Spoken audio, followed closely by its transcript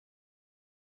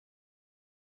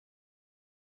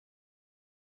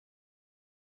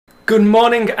Good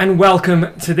morning and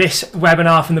welcome to this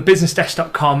webinar from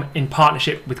thebusinessdesk.com in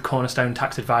partnership with Cornerstone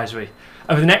Tax Advisory.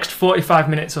 Over the next 45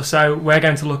 minutes or so, we're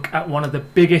going to look at one of the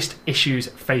biggest issues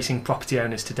facing property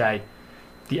owners today,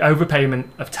 the overpayment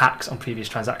of tax on previous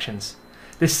transactions.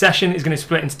 This session is going to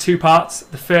split into two parts.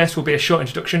 The first will be a short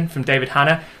introduction from David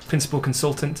Hanna, Principal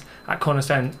Consultant at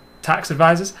Cornerstone Tax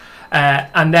Advisors,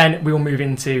 and then we will move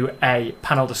into a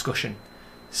panel discussion.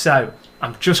 So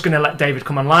I'm just going to let David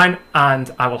come online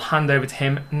and I will hand over to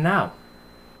him now.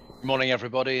 Good morning,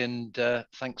 everybody, and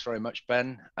thanks very much,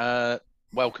 Ben.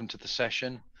 Welcome to the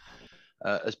session.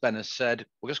 As Ben has said,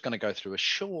 we're just going to go through a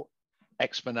short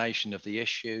explanation of the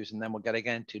issues, and then we're going to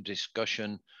get into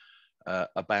discussion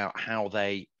about how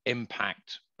they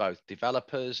impact both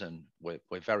developers, and we're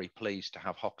very pleased to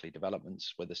have Hockley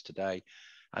Developments with us today,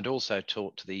 and also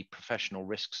talk to the professional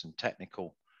risks and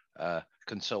technical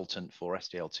consultant for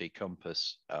SDLT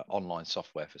Compass, online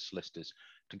software for solicitors,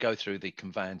 to go through the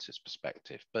conveyances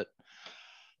perspective. But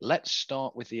let's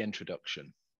start with the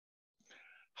introduction.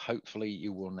 Hopefully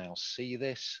you will now see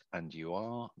this, and you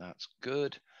are. That's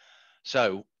good.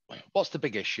 So what's the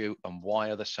big issue and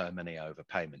why are there so many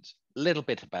overpayments? A little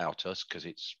bit about us, because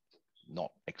it's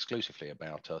not exclusively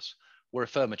about us. We're a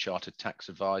firm of chartered tax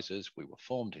advisors. We were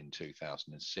formed in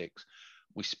 2006.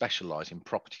 We specialise in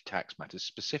property tax matters,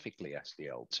 specifically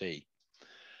SDLT.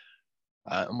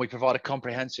 And we provide a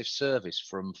comprehensive service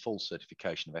from full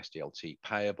certification of SDLT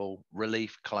payable,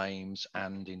 relief claims,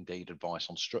 and indeed advice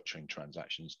on structuring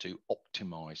transactions to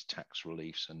optimise tax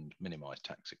reliefs and minimise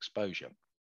tax exposure.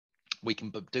 We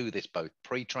can do this both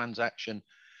pre-transaction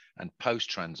and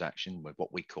post-transaction with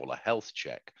what we call a health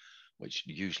check, which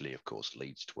usually, of course,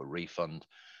 leads to a refund.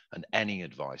 And any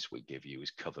advice we give you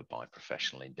is covered by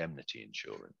professional indemnity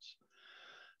insurance.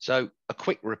 So a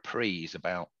quick reprise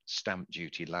about stamp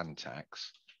duty land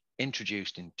tax,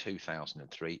 introduced in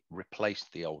 2003,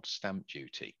 replaced the old stamp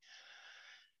duty.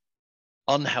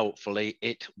 Unhelpfully,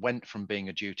 it went from being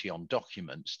a duty on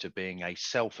documents to being a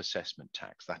self-assessment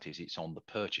tax. That is, it's on the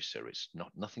purchaser. It's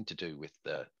nothing to do with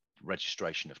the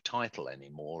registration of title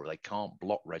anymore. They can't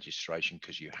block registration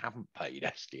because you haven't paid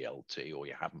SDLT or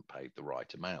you haven't paid the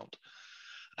right amount.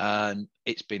 And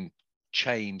it's been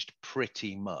changed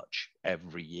pretty much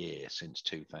every year since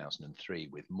 2003,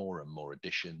 with more and more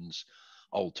additions,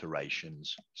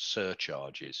 alterations,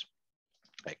 surcharges,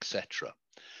 etc.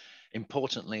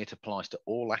 Importantly, it applies to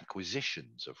all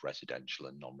acquisitions of residential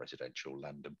and non-residential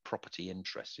land and property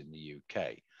interests in the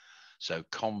UK. So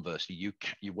conversely,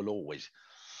 you will always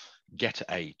get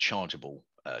a chargeable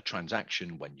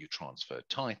transaction when you transfer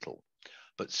title,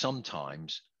 but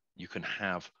sometimes you can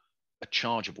have a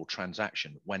chargeable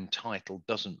transaction when title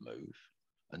doesn't move.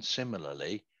 And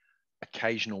similarly,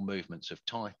 occasional movements of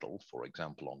title, for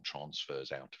example, on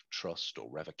transfers out of trust or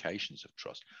revocations of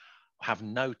trust, have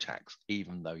no tax,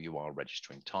 even though you are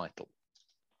registering title.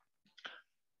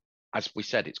 As we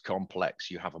said, it's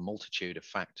complex. You have a multitude of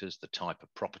factors: the type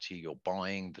of property you're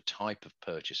buying, the type of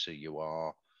purchaser you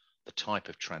are, the type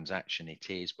of transaction it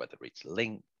is, whether it's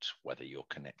linked, whether you're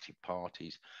connected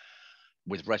parties.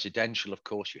 With residential, of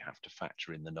course, you have to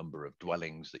factor in the number of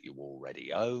dwellings that you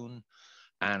already own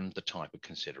and the type of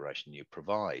consideration you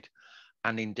provide.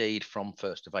 And indeed, from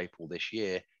 1st of April this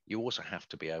year, you also have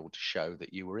to be able to show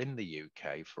that you were in the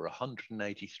UK for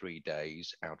 183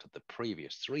 days out of the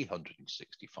previous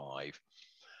 365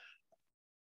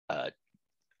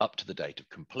 up to the date of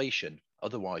completion.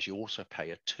 Otherwise, you also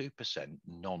pay a 2%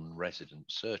 non-resident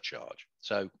surcharge.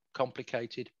 So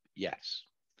complicated? Yes.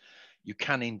 You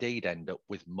can indeed end up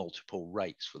with multiple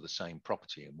rates for the same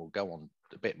property, and we'll go on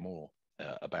a bit more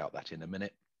about that in a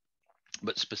minute.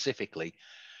 But specifically,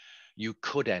 you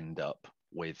could end up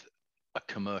with a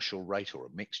commercial rate or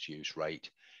a mixed use rate.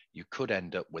 You could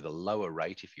end up with a lower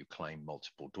rate if you claim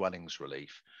multiple dwellings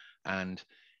relief. And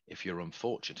if you're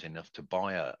unfortunate enough to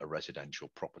buy a residential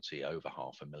property over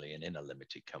 $500,000 in a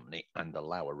limited company and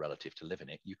allow a relative to live in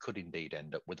it, you could indeed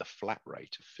end up with a flat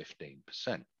rate of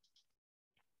 15%.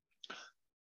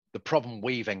 The problem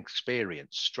we've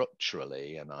experienced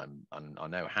structurally, and I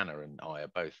know Hannah and I are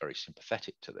both very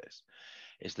sympathetic to this,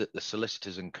 is that the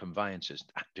solicitors and conveyancers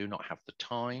do not have the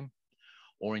time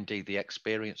or indeed the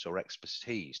experience or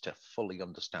expertise to fully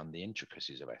understand the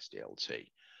intricacies of SDLT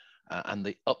and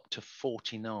the up to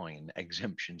 49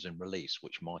 exemptions and reliefs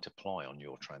which might apply on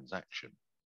your transaction.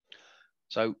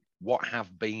 So what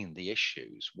have been the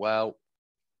issues? Well,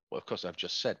 of course, I've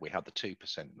just said we have the 2%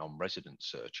 non-resident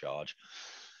surcharge.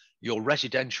 Your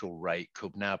residential rate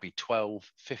could now be 12,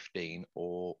 15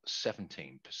 or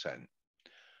 17%.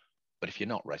 But if you're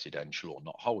not residential or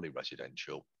not wholly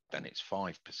residential, then it's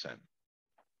 5%.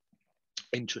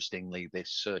 Interestingly, this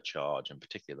surcharge, and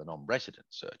particularly the non-resident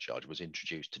surcharge, was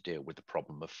introduced to deal with the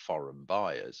problem of foreign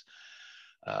buyers.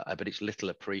 But it's little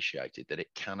appreciated that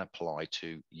it can apply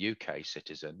to UK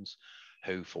citizens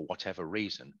who, for whatever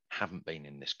reason, haven't been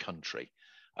in this country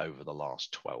over the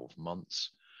last 12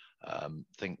 months.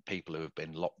 Think people who have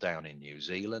been locked down in New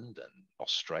Zealand and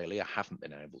Australia haven't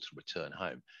been able to return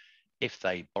home. If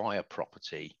they buy a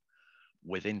property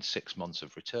within 6 months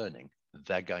of returning,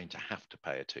 they're going to have to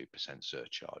pay a 2%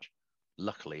 surcharge.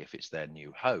 Luckily, if it's their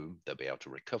new home, they'll be able to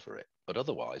recover it, but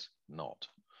otherwise not.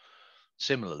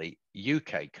 Similarly,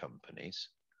 UK companies,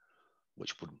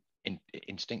 which would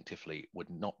instinctively would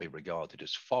not be regarded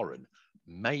as foreign,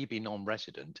 may be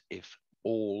non-resident if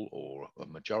all or a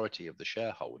majority of the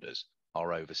shareholders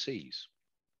are overseas.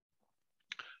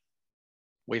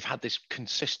 We've had this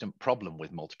consistent problem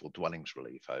with multiple dwellings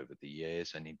relief over the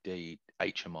years, and indeed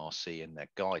HMRC in their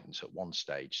guidance at one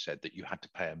stage said that you had to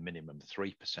pay a minimum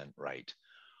 3% rate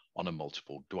on a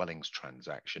multiple dwellings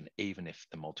transaction, even if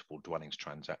the multiple dwellings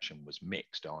transaction was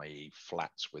mixed, i.e.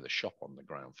 flats with a shop on the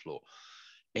ground floor.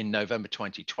 In November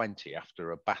 2020,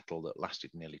 after a battle that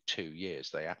lasted nearly 2 years,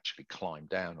 they actually climbed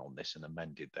down on this and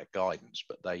amended their guidance,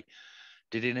 but they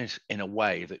did it in a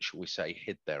way that, shall we say,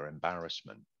 hid their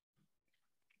embarrassment.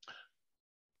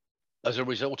 As a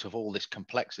result of all this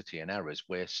complexity and errors,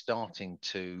 we're starting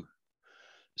to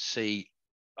see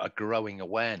a growing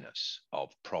awareness of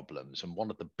problems. And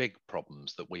one of the big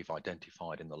problems that we've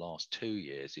identified in the last 2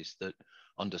 years is that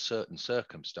under certain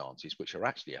circumstances, which are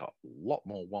actually a lot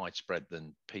more widespread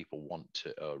than people want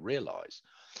to realize,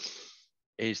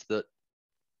 is that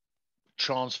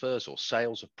transfers or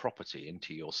sales of property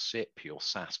into your SIP, your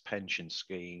SAS pension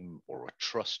scheme, or a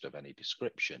trust of any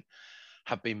description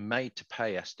have been made to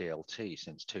pay SDLT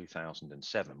since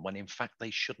 2007, when in fact they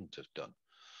shouldn't have done.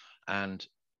 And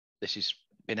this has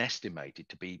been estimated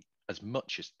to be as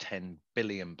much as £10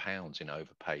 billion in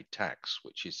overpaid tax,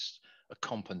 which is a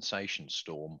compensation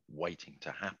storm waiting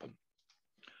to happen.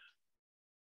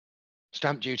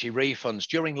 Stamp duty refunds.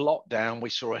 During lockdown, we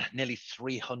saw a nearly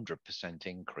 300%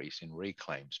 increase in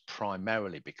reclaims,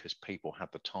 primarily because people had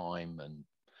the time and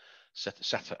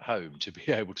sat at home to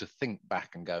be able to think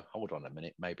back and go, hold on a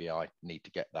minute, maybe I need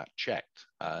to get that checked.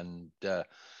 And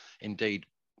indeed,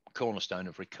 Cornerstone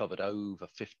have recovered over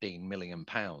 £15 million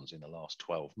in the last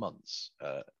 12 months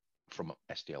from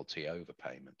SDLT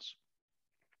overpayments.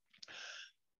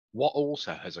 What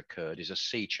also has occurred is a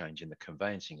sea change in the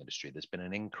conveyancing industry. There's been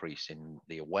an increase in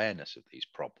the awareness of these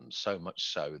problems, so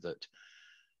much so that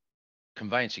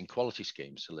conveyancing quality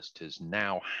scheme solicitors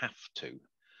now have to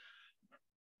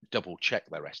double check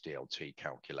their SDLT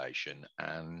calculation.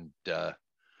 And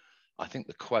I think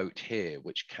the quote here,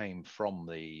 which came from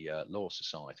the Law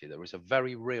Society, there is a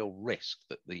very real risk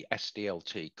that the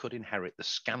SDLT could inherit the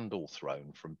scandal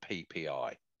throne from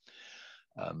PPI,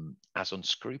 as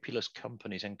unscrupulous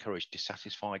companies encourage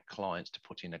dissatisfied clients to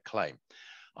put in a claim.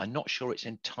 I'm not sure it's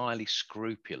entirely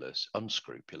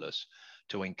unscrupulous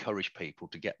to encourage people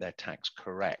to get their tax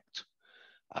correct.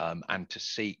 And to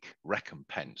seek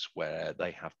recompense where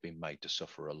they have been made to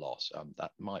suffer a loss.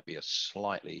 That might be a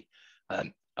slightly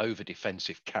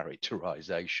over-defensive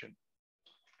characterization.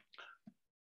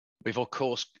 We've, of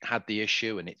course, had the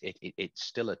issue, and it's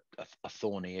still a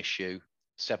thorny issue,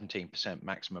 17%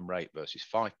 maximum rate versus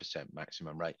 5%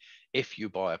 maximum rate. If you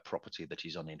buy a property that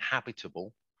is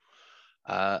uninhabitable,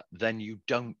 then you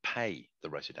don't pay the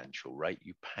residential rate,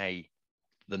 you pay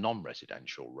the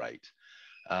non-residential rate.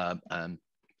 And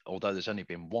although there's only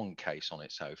been one case on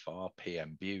it so far,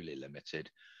 PM Bewley Limited,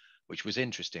 which was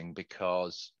interesting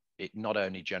because it not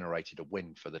only generated a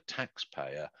win for the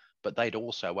taxpayer, but they'd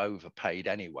also overpaid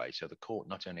anyway. So the court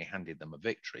not only handed them a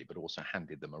victory, but also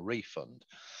handed them a refund.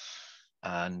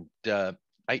 And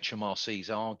HMRC's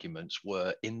arguments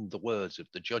were, in the words of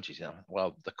the judges,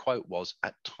 well, the quote was,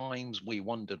 at times we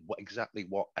wondered exactly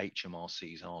what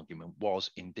HMRC's argument was.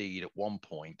 Indeed, at one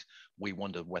point, we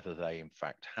wondered whether they in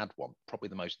fact had one. Probably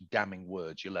the most damning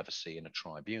words you'll ever see in a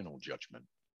tribunal judgment.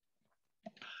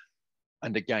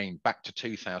 And again, back to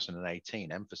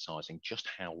 2018, emphasising just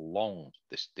how long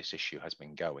this issue has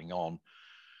been going on.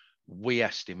 We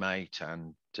estimate,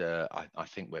 and I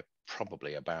think we're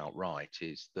probably about right,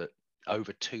 is that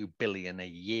over £2 billion a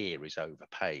year is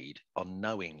overpaid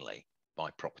unknowingly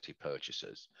by property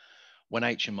purchasers. When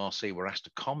HMRC were asked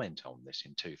to comment on this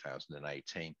in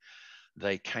 2018,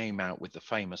 they came out with the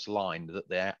famous line that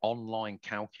their online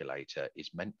calculator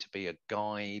is meant to be a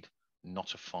guide,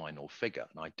 not a final figure.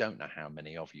 And I don't know how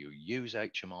many of you use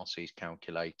HMRC's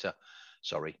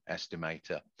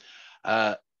estimator.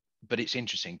 But it's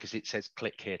interesting because it says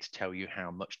click here to tell you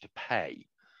how much to pay.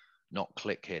 not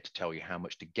click here to tell you how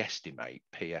much to guesstimate.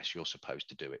 PS, you're supposed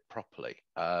to do it properly.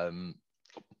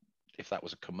 If that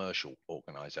was a commercial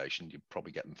organization, you'd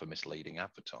probably get them for misleading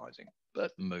advertising.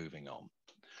 But moving on.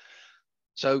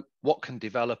 So what can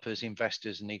developers,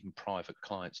 investors, and even private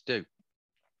clients do?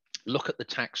 Look at the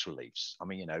tax reliefs. I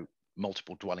mean, you know,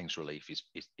 multiple dwellings relief is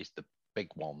the big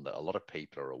one that a lot of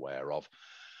people are aware of.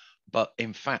 But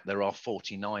in fact, there are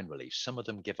 49 reliefs. Some of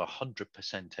them give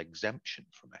 100% exemption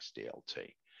from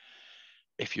SDLT.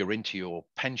 If you're into your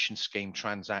pension scheme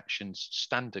transactions,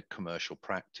 standard commercial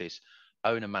practice,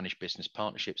 owner managed business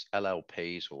partnerships,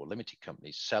 LLPs, or limited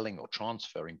companies selling or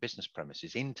transferring business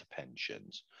premises into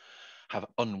pensions, have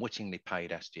unwittingly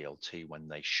paid SDLT when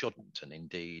they shouldn't. And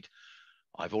indeed,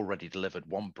 I've already delivered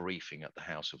one briefing at the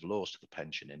House of Lords to the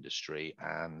pension industry,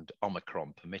 and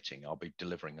Omicron permitting, I'll be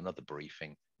delivering another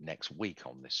briefing next week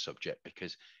on this subject,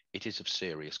 because it is of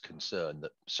serious concern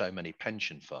that so many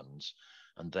pension funds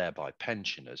and thereby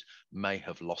pensioners may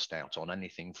have lost out on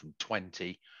anything from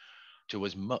 20 to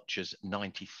as much as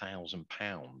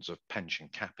 £90,000 of pension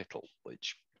capital,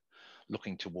 which,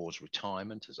 looking towards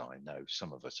retirement, as I know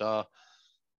some of us are,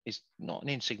 is not an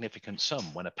insignificant sum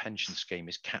when a pension scheme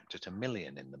is capped at £1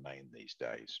 million in the main these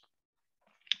days.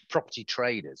 Property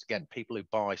traders, again, people who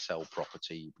buy, sell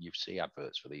property, you see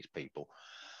adverts for these people.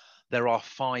 There are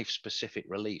 5 specific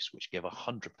reliefs which give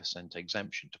 100%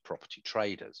 exemption to property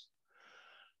traders.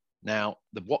 Now,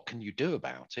 what can you do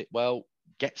about it? Well,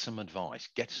 get some advice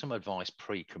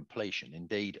pre-completion.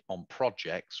 Indeed, on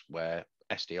projects where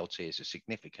SDLT is a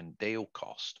significant deal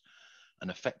cost and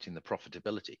affecting the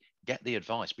profitability, get the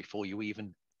advice before you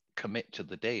even commit to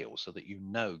the deal, so that you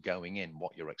know going in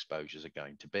what your exposures are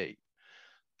going to be.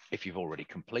 If you've already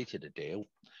completed a deal,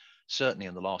 certainly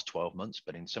in the last 12 months,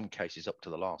 but in some cases up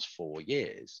to the last 4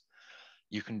 years,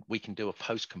 we can do a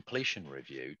post-completion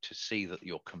review to see that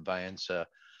your conveyancer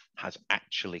has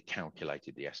actually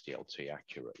calculated the SDLT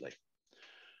accurately.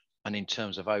 And in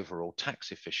terms of overall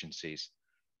tax efficiencies,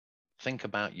 think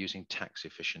about using tax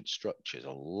efficient structures.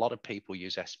 A lot of people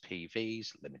use SPVs,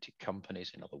 limited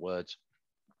companies, in other words,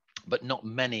 but not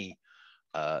many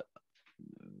other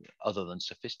than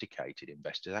sophisticated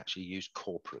investors actually use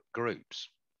corporate groups.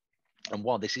 And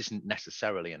while this isn't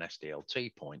necessarily an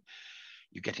SDLT point,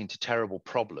 you get into terrible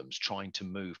problems trying to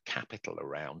move capital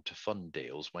around to fund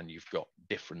deals when you've got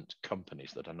different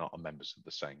companies that are not members of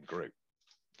the same group.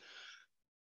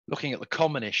 Looking at the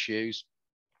common issues,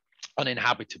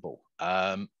 uninhabitable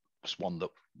was one that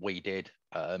we did.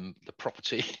 The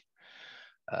property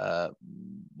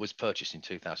was purchased in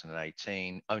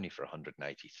 2018 only for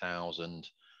 180,000.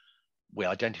 We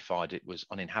identified it was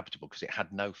uninhabitable because it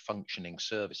had no functioning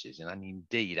services, and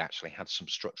indeed actually had some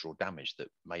structural damage that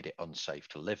made it unsafe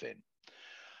to live in.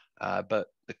 But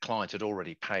the client had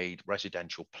already paid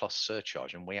residential plus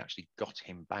surcharge, and we actually got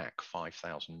him back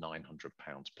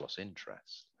 £5,900 plus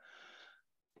interest.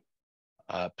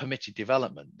 Permitted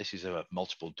development, this is a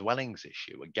multiple dwellings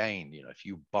issue. Again, you know, if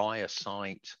you buy a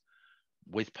site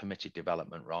with permitted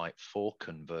development right for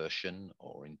conversion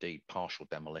or indeed partial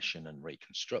demolition and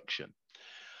reconstruction,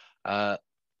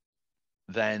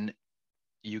 then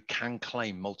you can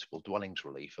claim multiple dwellings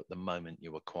relief at the moment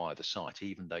you acquire the site,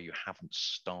 even though you haven't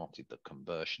started the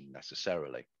conversion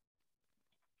necessarily.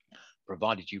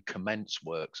 Provided you commence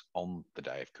works on the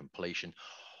day of completion,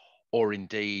 or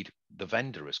indeed the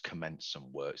vendor has commenced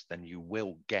some works, then you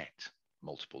will get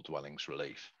multiple dwellings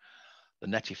relief. The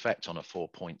net effect on a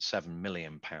 £4.7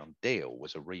 million deal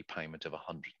was a repayment of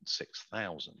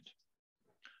 106,000.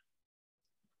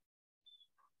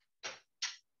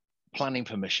 Planning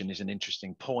permission is an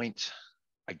interesting point.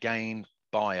 Again,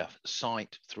 buy a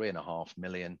site, 3.5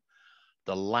 million.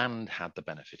 The land had the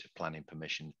benefit of planning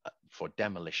permission for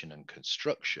demolition and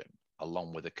construction,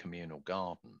 along with a communal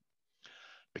garden.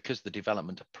 Because the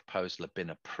development proposal had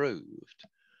been approved,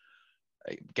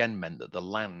 it again meant that the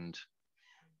land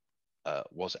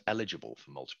was eligible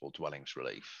for multiple dwellings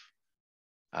relief.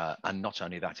 And not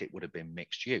only that, it would have been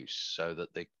mixed use, so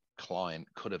that the client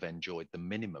could have enjoyed the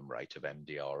minimum rate of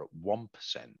MDR at 1%,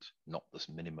 not the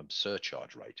minimum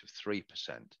surcharge rate of 3%.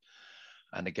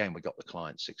 And again, we got the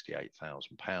client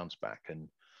 £68,000 back. And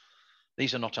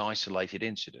these are not isolated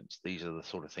incidents. These are the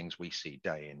sort of things we see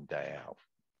day in, day out.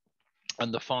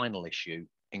 And the final issue,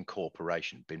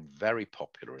 incorporation, been very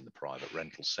popular in the private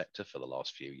rental sector for the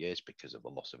last few years because of the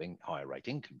loss of higher rate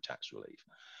income tax relief.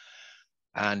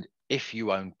 And if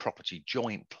you own property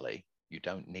jointly, you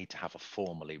don't need to have a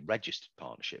formally registered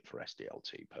partnership for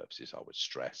SDLT purposes, I would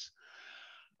stress.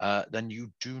 Then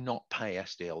you do not pay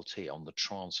SDLT on the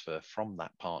transfer from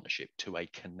that partnership to a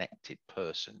connected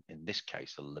person, in this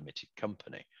case, a limited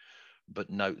company. but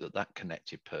note that that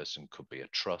connected person could be a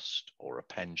trust or a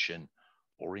pension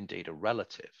or indeed a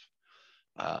relative.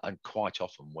 And quite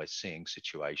often we're seeing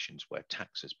situations where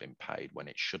tax has been paid when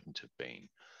it shouldn't have been.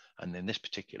 And in this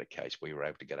particular case, we were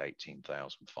able to get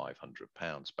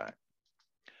 £18,500 back.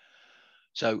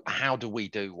 So how do we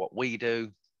do what we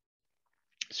do?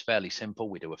 It's fairly simple.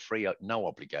 We do a free, no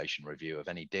obligation review of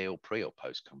any deal pre or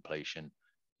post completion.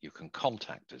 You can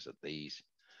contact us at these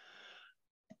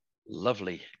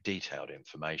lovely detailed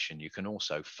information. You can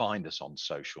also find us on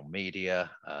social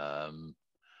media.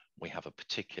 We have a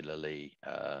particularly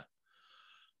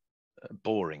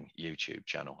boring YouTube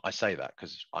channel. I say that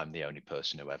because I'm the only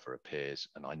person who ever appears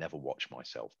and I never watch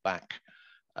myself back.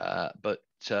 But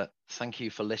thank you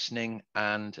for listening.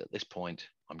 And at this point,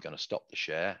 I'm going to stop the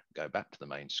share, go back to the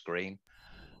main screen,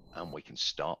 and we can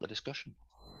start the discussion.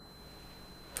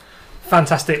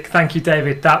 Fantastic, thank you,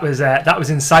 David. That was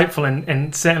insightful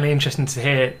and certainly interesting to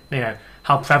hear.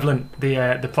 How prevalent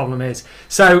the problem is.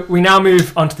 So we now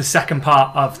move on to the second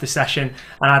part of the session,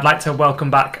 and I'd like to welcome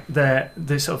back the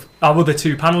sort of our other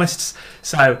two panelists.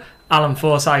 So Alan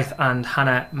Forsyth and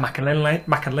Hannah Mackinlay.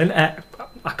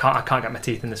 I can't get my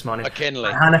teeth in this morning.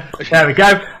 Mackinlay. Hannah, there we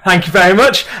go. Thank you very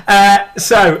much.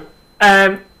 To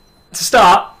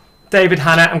start, David,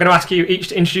 Hannah, I'm going to ask you each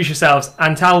to introduce yourselves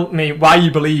and tell me why you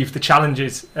believe the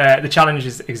challenges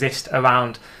exist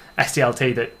around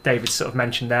SDLT that David sort of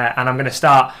mentioned there. And I'm going to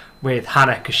start with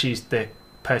Hannah because she's the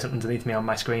person underneath me on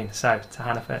my screen. So to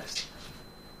Hannah first.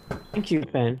 Thank you,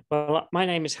 Ben. Well, my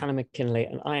name is Hannah Mackinlay,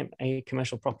 and I am a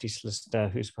commercial property solicitor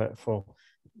who's worked for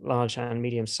large and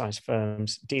medium-sized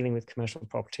firms dealing with commercial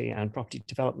property and property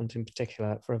development in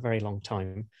particular for a very long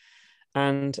time.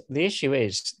 And the issue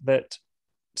is that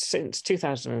since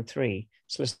 2003,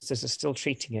 solicitors are still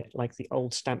treating it like the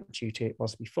old stamp duty it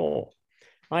was before.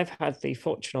 I've had the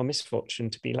fortune or misfortune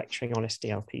to be lecturing on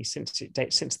SDLT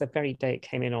since the very day it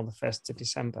came in on the 1st of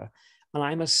December. And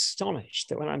I'm astonished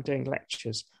that when I'm doing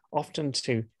lectures, often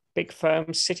to big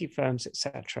firms, city firms,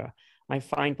 etc., I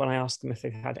find when I ask them if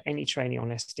they've had any training on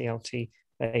SDLT,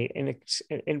 they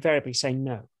invariably say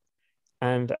no.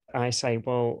 And I say,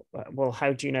 well,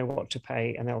 how do you know what to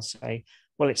pay? And they'll say,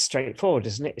 well, it's straightforward,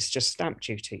 isn't it? It's just stamp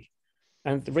duty.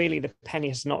 And really, the penny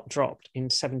has not dropped in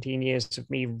 17 years of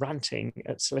me ranting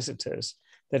at solicitors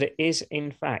that it is,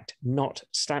 in fact, not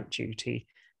stamp duty,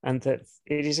 and that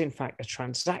it is, in fact, a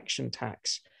transaction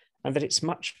tax, and that it's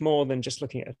much more than just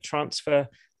looking at a transfer.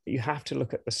 You have to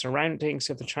look at the surroundings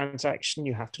of the transaction.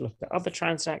 You have to look at other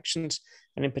transactions.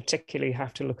 And in particular, you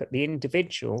have to look at the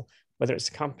individual, whether it's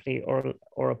a company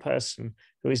or a person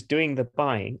who is doing the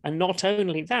buying. And not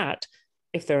only that,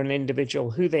 if they're an individual,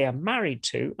 who they are married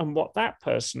to and what that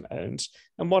person owns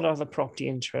and what other property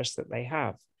interests that they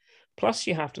have. Plus,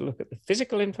 you have to look at the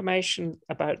physical information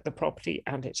about the property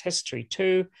and its history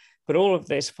too, but all of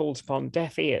this falls upon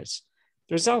deaf ears.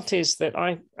 The result is that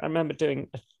I remember doing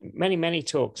many, many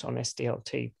talks on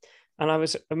SDLT, and I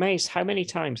was amazed how many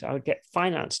times I would get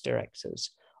finance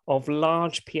directors of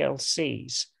large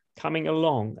PLCs coming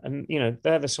along, and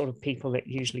they're the sort of people that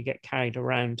usually get carried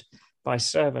around by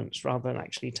servants rather than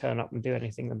actually turn up and do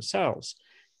anything themselves.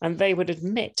 And they would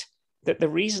admit that the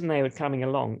reason they were coming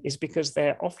along is because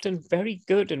they're often very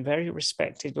good and very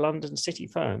respected London city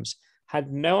firms,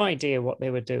 had no idea what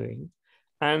they were doing,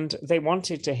 and they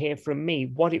wanted to hear from me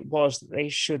what it was that they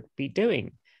should be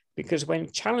doing. Because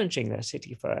when challenging their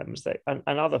city firms and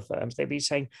other firms, they'd be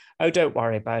saying, oh, don't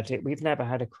worry about it, we've never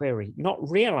had a query, not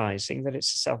realizing that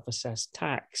it's a self-assessed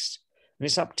tax. And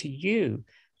it's up to you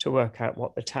to work out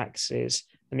what the tax is.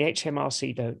 And the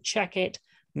HMRC don't check it,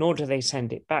 nor do they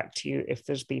send it back to you if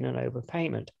there's been an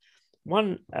overpayment.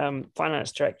 One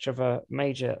finance director of a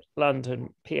major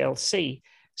London PLC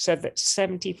said that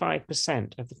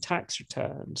 75% of the tax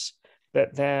returns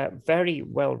that their very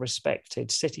well-respected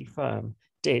city firm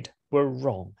did were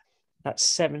wrong. That's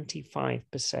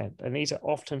 75%. And these are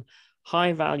often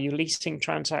high-value leasing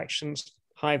transactions,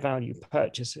 high-value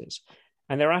purchases.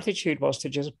 And their attitude was to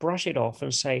just brush it off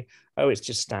and say, oh, it's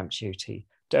just stamp duty.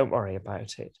 Don't worry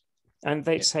about it. And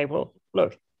they'd say, well,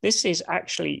 look, this is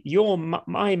actually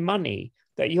my money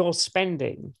that you're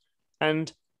spending.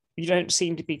 And you don't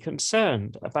seem to be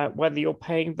concerned about whether you're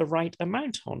paying the right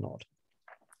amount or not.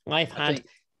 I've had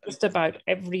just about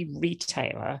every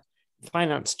retailer,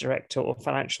 finance director or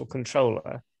financial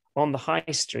controller on the high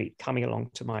street coming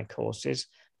along to my courses,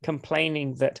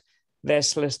 complaining that their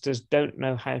solicitors don't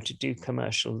know how to do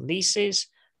commercial leases.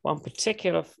 One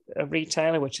particular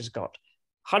retailer, which has got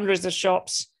hundreds of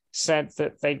shops, said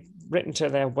that they'd written to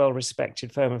their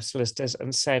well-respected firm of solicitors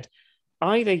and said,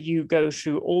 either you go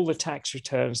through all the tax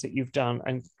returns that you've done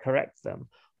and correct them,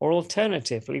 or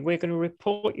alternatively, we're going to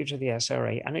report you to the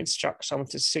SRA and instruct someone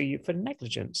to sue you for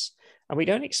negligence. And we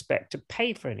don't expect to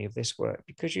pay for any of this work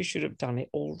because you should have done it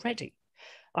already.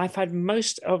 I've had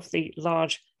most of the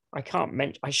large, I can't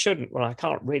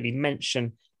really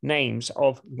mention names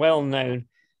of well-known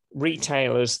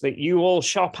retailers that you all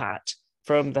shop at,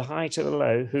 from the high to the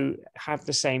low, who have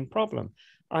the same problem.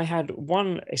 I had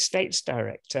one estates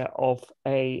director of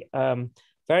a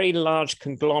very large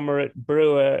conglomerate,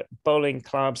 brewer, bowling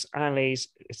clubs, alleys,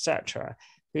 etc.,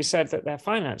 who said that their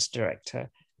finance director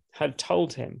had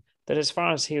told him that, as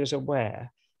far as he was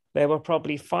aware, there were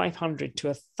probably 500 to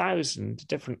 1,000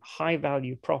 different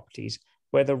high-value properties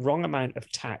where the wrong amount of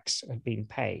tax had been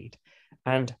paid.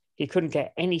 And he couldn't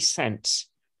get any sense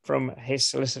from his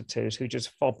solicitors, who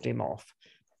just fobbed him off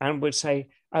and would say,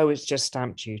 oh, it's just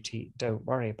stamp duty, don't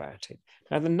worry about it.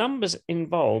 Now, the numbers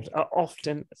involved are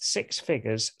often 6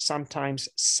 figures, sometimes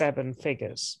 7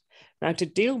 figures. Now, to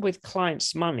deal with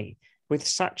clients' money with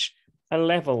such a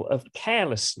level of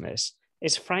carelessness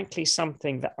is frankly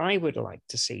something that I would like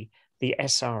to see the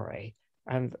SRA,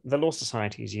 and the Law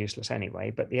Society is useless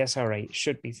anyway, but the SRA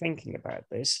should be thinking about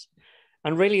this.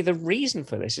 And really the reason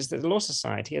for this is that the Law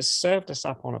Society has served us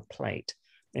up on a plate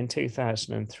in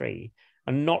 2003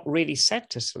 and not really said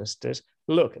to solicitors,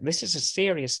 look, this is a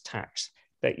serious tax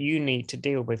that you need to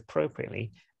deal with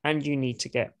appropriately, and you need to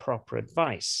get proper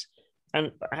advice.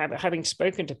 And having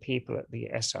spoken to people at the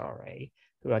SRA,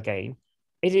 who again,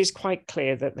 it is quite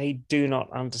clear that they do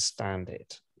not understand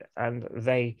it, and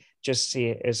they just see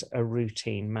it as a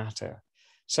routine matter.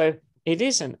 So it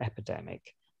is an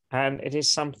epidemic, and it is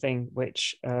something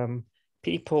which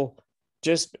people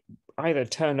just either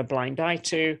turn a blind eye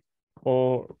to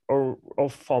or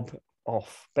fob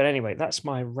off. But anyway, that's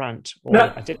my rant.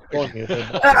 No. I didn't warn you.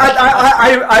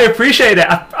 I appreciate it.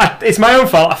 It's my own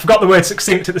fault. I forgot the word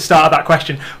succinct at the start of that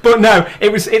question. But no,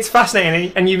 it's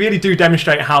fascinating, and you really do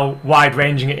demonstrate how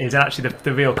wide-ranging it is, and actually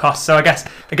the real cost. So I guess,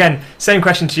 again, same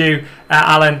question to you,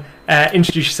 Alan.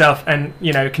 Introduce yourself, and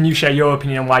can you share your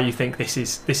opinion on why you think this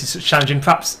is such challenging?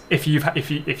 Perhaps if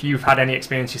you've had any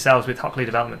experience yourselves with Hockley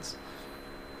Developments.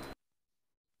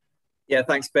 Yeah,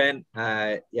 thanks, Ben.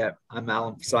 I'm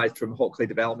Alan Forsyth from Hockley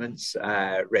Developments,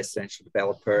 residential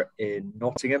developer in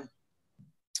Nottingham.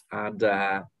 And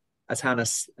as Hannah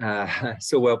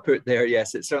so well put there,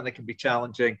 yes, it certainly can be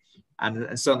challenging.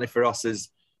 And certainly for us as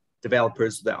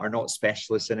developers that are not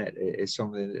specialists in it, it's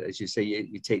something that, as you say,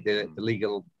 you take the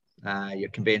legal, your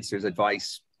conveyancer's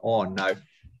advice on. Now,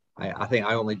 I think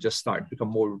I only just started to become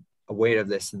more aware of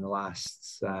this in the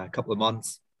last couple of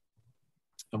months.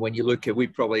 And when you look at, we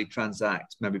probably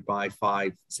transact maybe by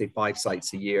 5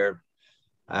 sites a year,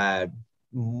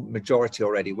 majority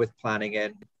already with planning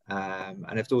in.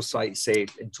 And if those sites, say,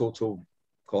 in total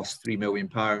cost £3 million,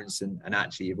 and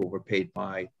actually you've overpaid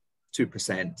by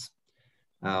 2%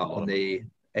 on the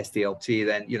SDLT,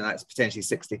 then, that's potentially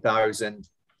 60,000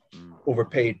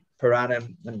 overpaid per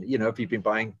annum. And, if you've been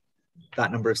buying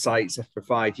that number of sites for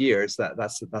 5 years,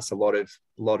 that's a lot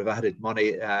of added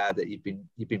money that you've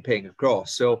been paying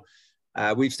across. So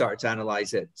we've started to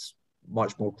analyze it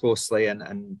much more closely,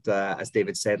 and as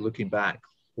David said, looking back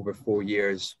over 4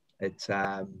 years at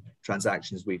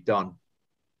transactions we've done,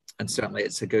 and certainly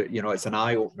it's a good, it's an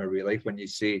eye opener really when you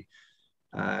see,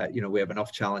 we have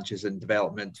enough challenges in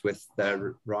development with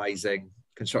rising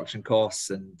construction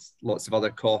costs and lots of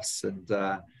other costs, and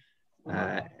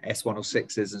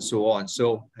S106s and so on.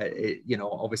 So,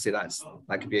 obviously that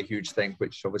could be a huge thing,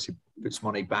 which obviously puts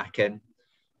money back in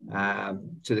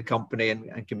to the company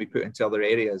and can be put into other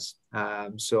areas.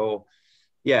 So,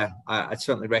 yeah, I'd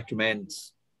certainly recommend,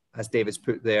 as David's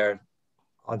put there,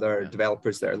 other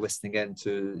developers that are listening in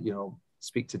to,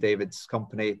 speak to David's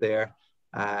company there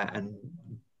and,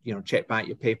 check back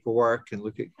your paperwork and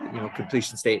look at,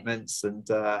 completion statements, and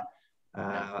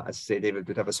as I say, David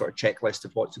would have a sort of checklist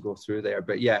of what to go through there.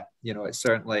 But yeah, it's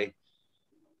certainly,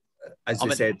 as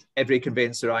you said, every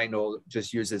conveyancer I know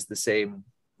just uses the same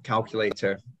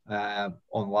calculator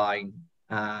online,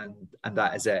 and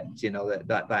that is it.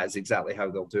 That is exactly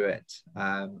how they'll do it.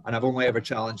 And I've only ever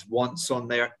challenged once on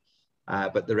there,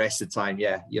 but the rest of the time,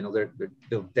 yeah, they're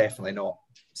definitely not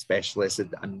specialists,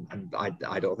 and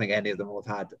I don't think any of them will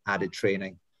have had added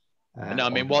training. No, I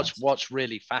mean, what's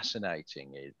really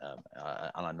fascinating is,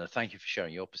 and thank you for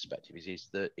sharing your perspective, is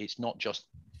that it's not just,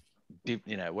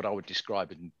 what I would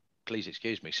describe, and please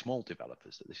excuse me, small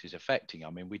developers that this is affecting. I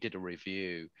mean, we did a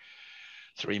review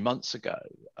 3 months ago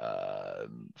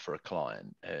for a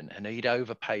client, and he'd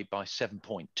overpaid by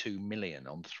 7.2 million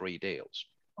on 3 deals.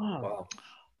 Wow.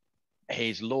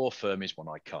 His law firm is one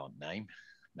I can't name,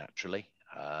 naturally,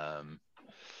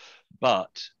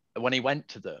 but when he went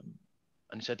to them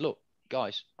and he said, look,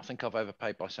 guys, I think I've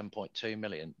overpaid by 7.2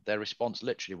 million. Their response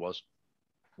literally was,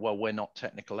 well, we're not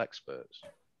technical experts.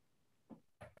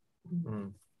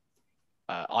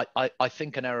 I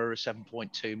think an error of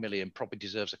 7.2 million probably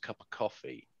deserves a cup of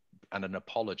coffee and an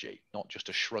apology, not just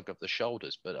a shrug of the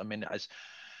shoulders. But I mean, as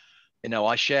you know,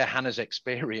 I share Hannah's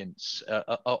experience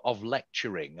of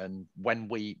lecturing. And when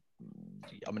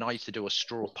I used to do a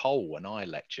straw poll when I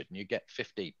lectured, and you get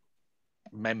 50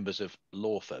 members of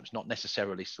law firms, not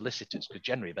necessarily solicitors, because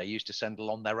generally they used to send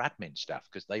along their admin staff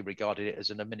because they regarded it as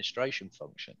an administration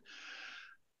function.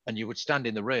 And you would stand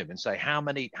in the room and say, how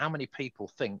many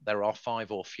people think there are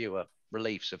 5 or fewer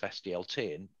reliefs of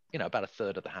SDLT? And, you know, about a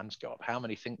third of the hands go up. How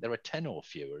many think there are 10 or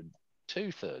fewer? And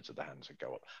 2/3 of the hands would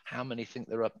go up. How many think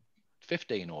there are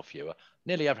 15 or fewer?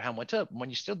 Nearly every hand went up. And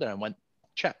when you stood there and went,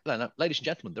 ladies and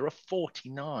gentlemen, there are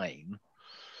 49,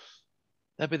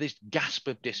 there'd be this gasp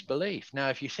of disbelief. Now,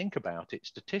 if you think about it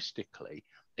statistically,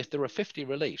 if there are 50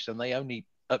 reliefs and they only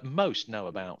at most know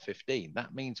about 15,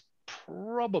 that means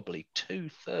probably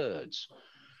 2/3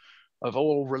 of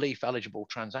all relief eligible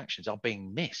transactions are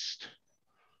being missed.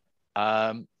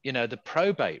 You know, the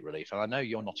probate relief, and I know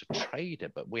you're not a trader,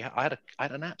 but I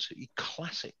had an absolutely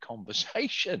classic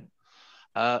conversation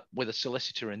with a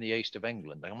solicitor in the east of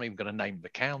England. I'm not even going to name the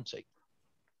county.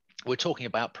 We're talking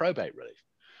about probate relief.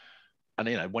 And,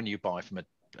 you know, when you buy from a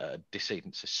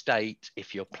decedent's estate,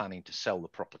 if you're planning to sell the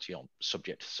property on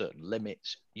subject to certain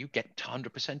limits, you get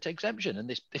 100% exemption. And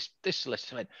this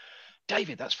solicitor went,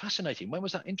 David, that's fascinating. When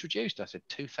was that introduced? I said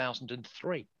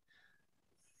 2003.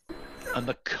 And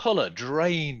the colour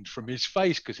drained from his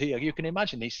face, because you can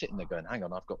imagine he's sitting there going, hang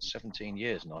on, I've got 17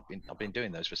 years and I've been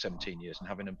doing those for 17 years and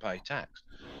having them pay tax.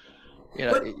 You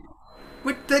know,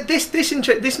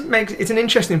 this makes it's an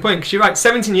interesting point, because you're right.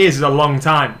 17 years is a long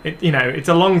time. It's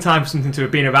a long time for something to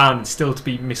have been around and still to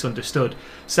be misunderstood.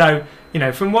 So, you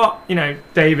know, from what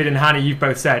David and Hannah, you've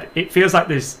both said, it feels like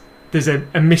there's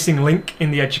a missing link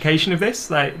in the education of this.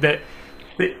 Like that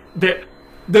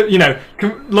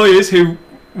lawyers who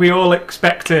we all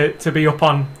expect to be up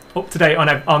to date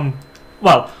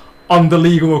on the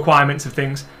legal requirements of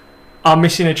things are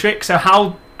missing a trick. So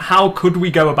how could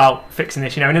we go about fixing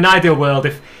this? You know, in an ideal world,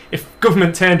 if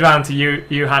government turned around to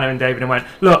you, Hannah and David, and went,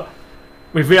 look,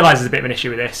 we've realised there's a bit of an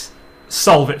issue with this,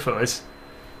 solve it for us.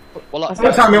 Well,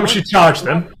 don't tell me how much you charge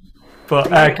them, but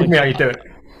give me how you do it.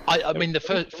 I mean, the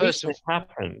first that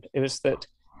happened, it was that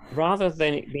rather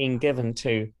than it being given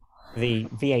to the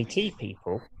VAT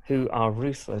people who are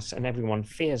ruthless and everyone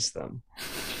fears them,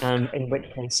 and in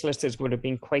which case solicitors would have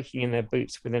been quaking in their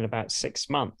boots within about 6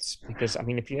 months. Because, I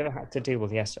mean, if you ever had to deal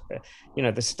with the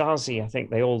Stasi, I think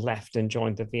they all left and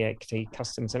joined the VAT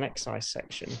Customs and Excise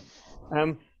section.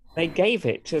 They gave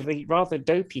it to the rather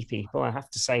dopey people, I have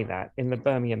to say that, in the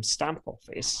Birmingham Stamp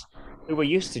Office, who were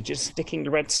used to just sticking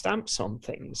red stamps on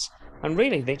things. And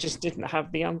really, they just didn't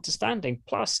have the understanding.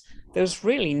 Plus, there's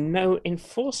really no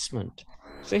enforcement.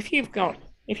 So if you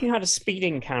had a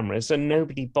speeding cameras and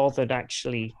nobody bothered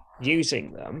actually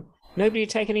using them, nobody would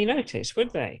take any notice,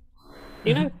 would they?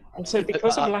 You know? And so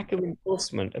because of lack of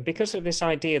enforcement, and because of this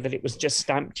idea that it was just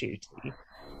stamp duty,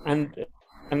 and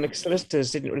the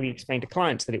solicitors didn't really explain to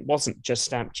clients that it wasn't just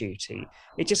stamp duty,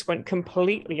 it just went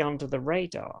completely under the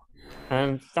radar.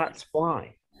 And that's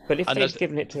why. But if they'd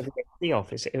given it to the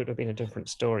office, it would have been a different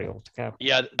story altogether.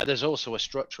 Yeah, there's also a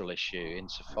structural issue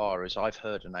insofar as I've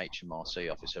heard an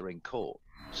HMRC officer in court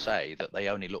say that they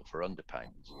only look for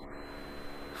underpayments.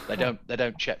 They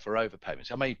don't check for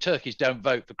overpayments. I mean, turkeys don't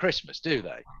vote for Christmas, do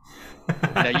they?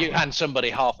 You hand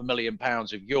somebody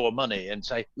 £500,000 of your money and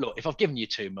say, look, if I've given you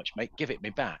too much, mate, give it me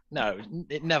back. No,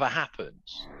 it never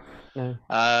happens. No.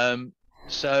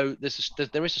 So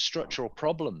there is a structural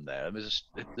problem there.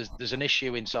 There's an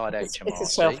issue inside HMRC. It's a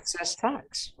self-assessed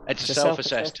tax. It's a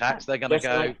self-assessed tax. They're going to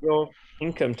go. Like your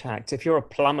income tax. If you're a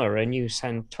plumber and you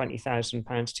send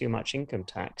 £20,000 too much income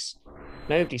tax,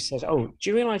 nobody says, "Oh, do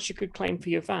you realise you could claim for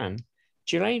your van?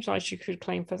 Do you realise you could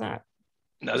claim for that?"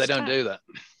 No, they don't do that.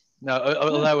 No,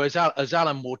 although as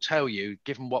Alan will tell you,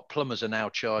 given what plumbers are now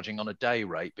charging on a day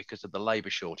rate because of the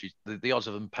labour shortage, the odds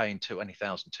of them paying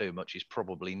 £20,000 too much is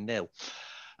probably nil.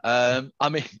 I'll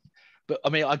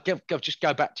just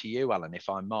go back to you, Alan, if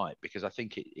I might, because I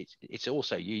think it's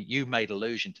also you made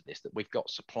allusion to this, that we've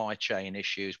got supply chain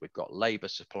issues, we've got labour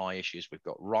supply issues, we've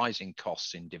got rising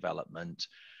costs in development.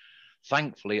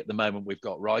 Thankfully, at the moment, we've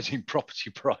got rising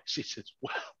property prices as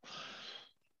well.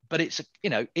 But it's a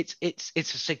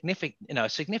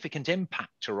significant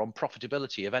impactor on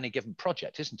profitability of any given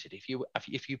project, isn't it? If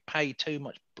you pay too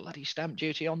much bloody stamp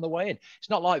duty on the way in, it's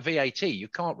not like VAT. You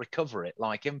can't recover it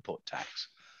like input tax.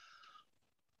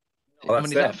 Well, I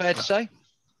mean, is that fair to say?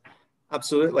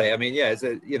 Absolutely. I mean, yeah,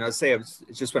 it's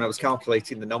just when I was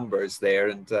calculating the numbers there,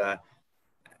 and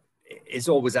it's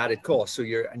always added cost. So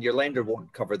your lender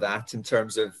won't cover that in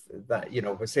terms of that.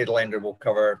 We say the lender will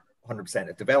cover 100%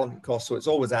 of development costs. So it's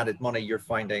always added money you're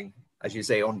finding, as you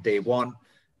say, on day one,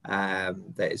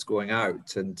 that is going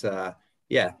out. And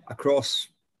across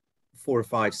 4 or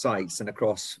 5 sites and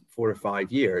across 4 or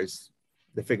 5 years,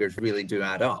 the figures really do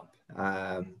add up.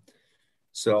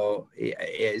 So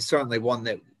it's certainly one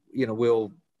that,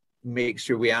 we'll make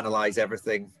sure we analyze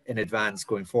everything in advance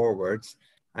going forward.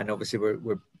 And obviously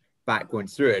we're back going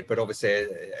through it, but obviously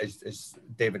as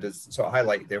David has sort of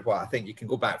highlighted there, I think you can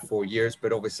go back 4 years,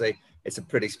 but obviously it's a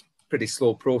pretty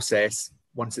slow process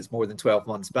once it's more than 12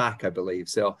 months back, I believe.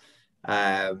 So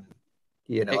I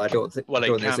don't think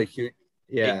there's a huge,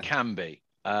 it can be.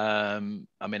 I mean,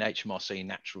 HMRC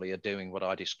naturally are doing what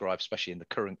I describe, especially in the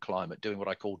current climate, doing what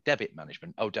I call debit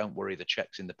management. Oh, don't worry, the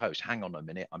check's in the post. Hang on a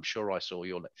minute, I'm sure I saw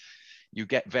you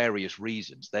get various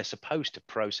reasons. They're supposed to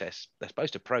process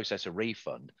a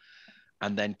refund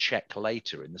and then check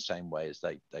later in the same way as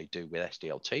they do with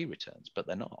SDLT returns, but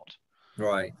they're not.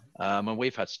 Right. And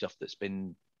we've had stuff that's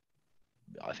been,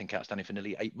 I think, outstanding for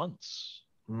nearly 8 months.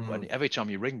 When every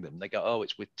time you ring them, they go, oh,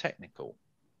 it's with technical.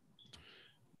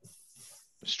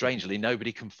 Strangely,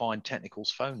 nobody can find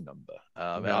technical's phone number.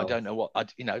 No. I don't know what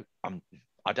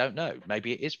I don't know.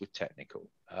 Maybe it is with technical,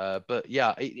 but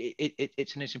yeah,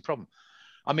 it's an interesting problem.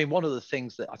 I mean, one of the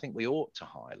things that I think we ought to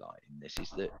highlight in this is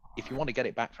that if you want to get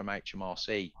it back from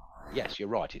HMRC, yes, you're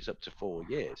right, it's up to 4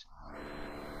 years.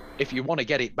 If you want to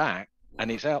get it back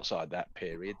and it's outside that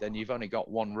period, then you've only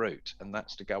got one route, and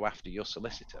that's to go after your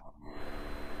solicitor.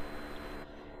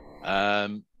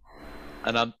 And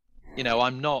I'm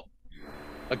not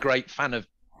a great fan of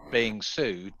being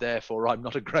sued, therefore I'm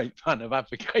not a great fan of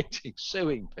advocating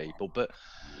suing people. But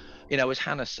as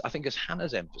Hannah's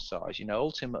emphasized,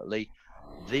 ultimately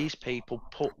these people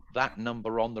put that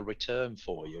number on the return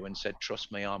for you and said,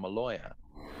 trust me, I'm a lawyer.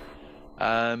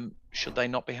 Should they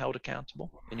not be held accountable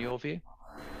in your view?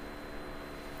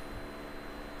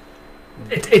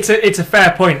 It's a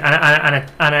fair point and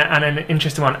an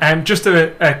interesting one. Just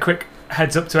a quick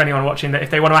heads up to anyone watching that if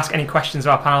they want to ask any questions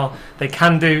of our panel, they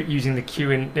can do using the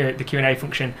Q&A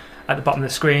function at the bottom of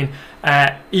the screen.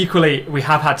 Equally, we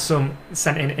have had some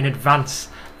sent in advance.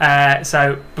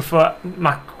 So before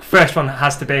my first one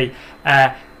has to be,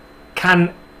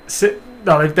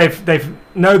 they've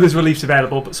know there's reliefs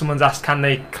available, but someone's asked, can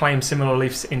they claim similar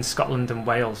reliefs in Scotland and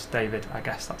Wales? David, I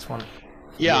guess that's one.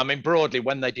 Yeah, I mean, broadly,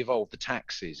 when they devolved the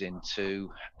taxes into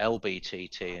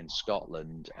LBTT in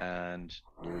Scotland and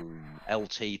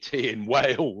LTT in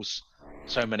Wales,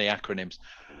 so many acronyms,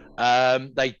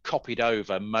 they copied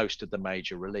over most of the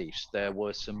major reliefs. There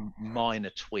were some minor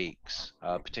tweaks,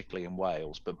 particularly in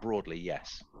Wales, but broadly,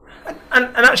 yes.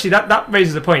 And actually, that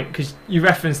raises a point, because you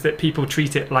referenced that people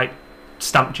treat it like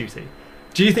stamp duty.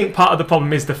 Do you think part of the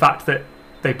problem is the fact that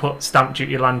they put stamp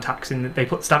duty land tax in? They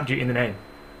put stamp duty in the name.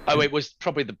 Oh, it was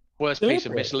probably the worst piece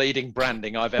of misleading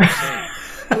branding I've ever seen.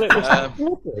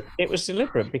 Well, it was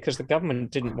deliberate because the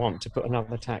government didn't want to put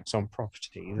another tax on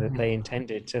property that they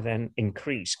intended to then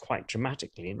increase quite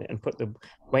dramatically and put the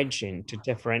wedge in to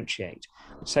differentiate.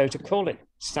 So to call it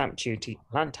stamp duty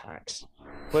land tax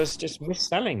was just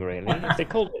misselling, really. If they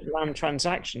called it land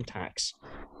transaction tax,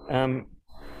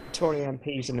 Tory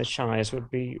MPs in the Shires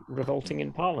would be revolting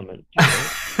in Parliament.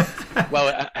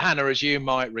 Well, Hannah, as you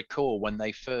might recall, when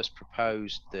they first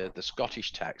proposed the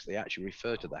Scottish tax, they actually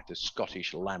referred to that as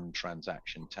Scottish Land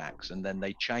Transaction Tax, and then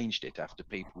they changed it after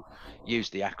people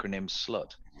used the acronym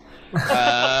SLUT.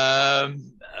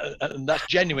 And that's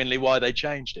genuinely why they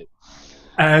changed it.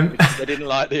 They didn't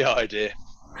like the idea.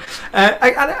 And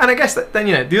I guess that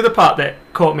then, the other part that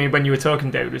caught me when you were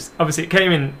talking, David, was obviously it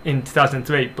came in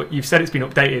 2003, but you've said it's been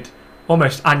updated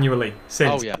almost annually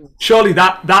since. Oh, yeah. Surely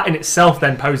that in itself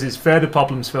then poses further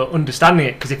problems for understanding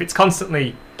it, because if it's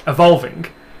constantly evolving,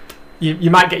 you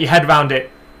might get your head around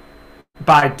it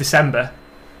by December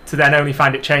to then only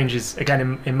find it changes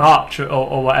again in March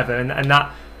or whatever, and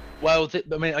that. Well,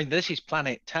 I mean, this is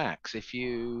planet tax. If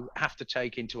you have to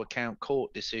take into account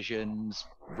court decisions,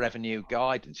 revenue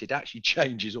guidance, it actually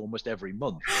changes almost every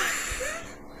month.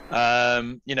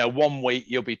 1 week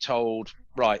you'll be told,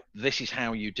 right, this is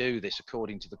how you do this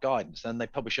according to the guidance. Then they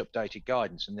publish updated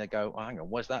guidance and they go, oh, hang on,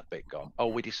 where's that bit gone? Oh,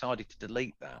 we decided to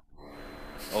delete that.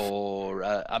 Or,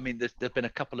 there's been a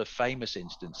couple of famous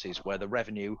instances where the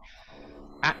revenue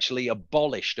actually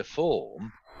abolished a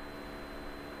form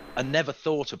and never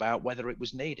thought about whether it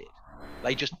was needed.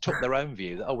 They just took their own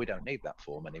view that, oh, we don't need that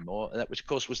form anymore. And that, which of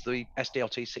course was the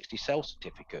SDLT 60 cell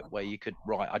certificate, where you could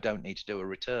write, I don't need to do a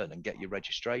return and get your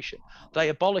registration. They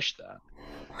abolished that,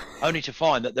 only to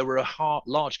find that there were a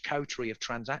large coterie of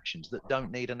transactions that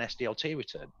don't need an SDLT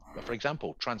return. For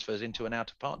example, transfers into and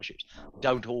out of partnerships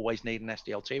don't always need an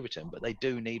SDLT return, but they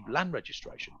do need land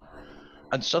registration.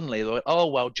 And suddenly they were, oh,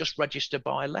 well, just register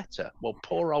by letter. Well,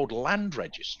 poor old land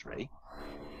registry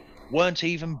weren't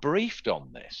even briefed on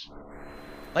this.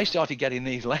 They started getting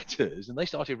these letters and they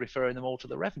started referring them all to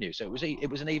the revenue. So it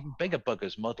was an even bigger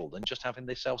bugger's muddle than just having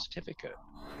this self-certificate.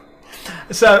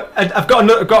 So I've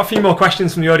got a few more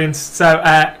questions from the audience. So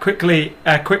quickly,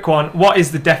 a quick one. What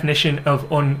is the definition of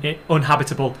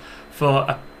uninhabitable for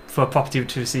a property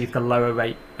to receive the lower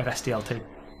rate of SDLT?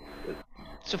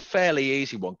 It's a fairly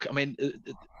easy one. I mean,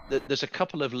 there's a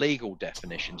couple of legal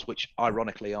definitions which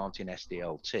ironically aren't in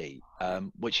SDLT,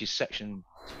 which is section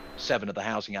 7 of the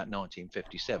Housing Act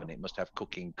 1957. It must have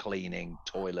cooking, cleaning,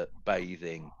 toilet,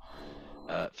 bathing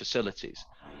facilities.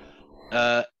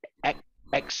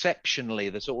 Exceptionally,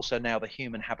 there's also now the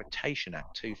Human Habitation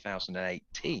Act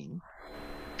 2018,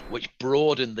 which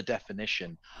broadened the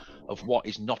definition of what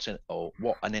is not or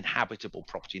what an inhabitable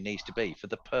property needs to be for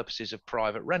the purposes of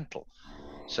private rental.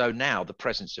 So now the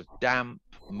presence of damp,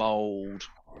 mold,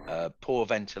 poor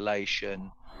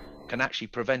ventilation can actually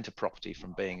prevent a property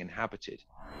from being inhabited.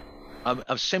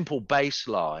 A simple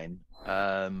baseline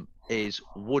is,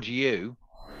 would you,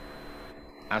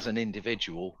 as an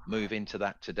individual, move into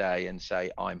that today and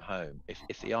say, I'm home?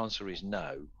 If the answer is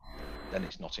no, then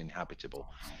it's not inhabitable.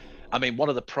 I mean, one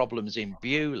of the problems in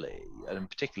Bewley, and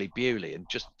particularly Bewley, and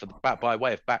just by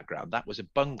way of background, that was a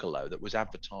bungalow that was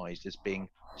advertised as being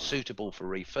suitable for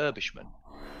refurbishment.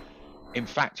 In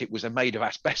fact, it was made of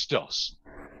asbestos.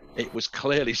 It was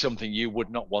clearly something you would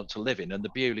not want to live in, and the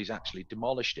Bewleys actually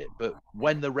demolished it. But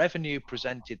when the revenue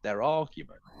presented their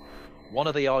argument, one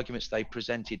of the arguments they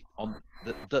presented on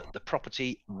that the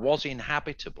property was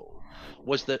inhabitable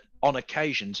was that on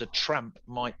occasions a tramp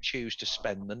might choose to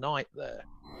spend the night there.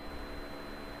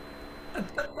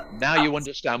 Now you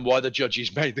understand why the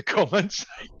judges made the comments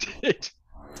they did.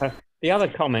 The other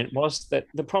comment was that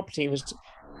the property was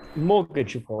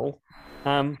mortgageable.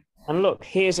 And look,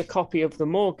 here's a copy of the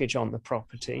mortgage on the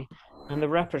property, and the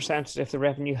representative of the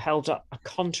revenue held up a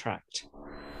contract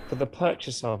for the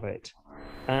purchase of it,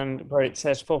 and where it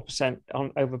says 4%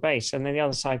 on over base, and then the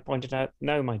other side pointed out,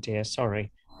 no, my dear,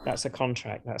 sorry, that's a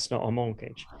contract, that's not a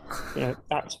mortgage. You know,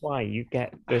 that's why you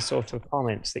get the sort of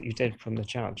comments that you did from the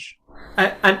judge.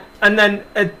 And then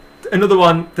another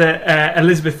one that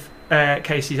Elizabeth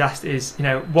Casey's asked is, you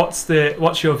know,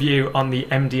 what's your view on the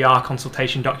MDR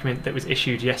consultation document that was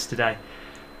issued yesterday?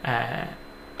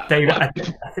 David, I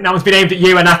think that one's been aimed at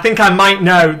you, and I think I might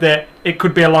know that it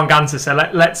could be a long answer, so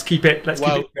let's keep it. Keep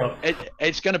it short.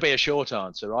 It's going to be a short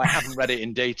answer. I haven't read it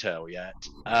in detail yet.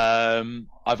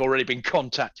 I've already been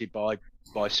contacted by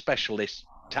specialist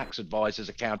tax advisors,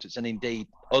 accountants, and indeed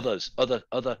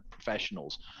other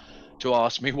professionals to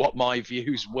ask me what my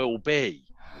views will be.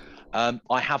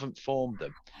 I haven't formed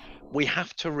them. We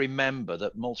have to remember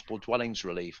that multiple dwellings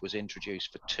relief was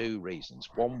introduced for two reasons.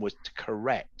 One was to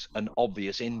correct an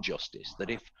obvious injustice, that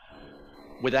if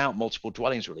without multiple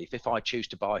dwellings relief, if I choose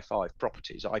to buy 5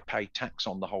 properties, I pay tax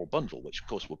on the whole bundle, which of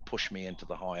course would push me into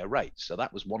the higher rates. So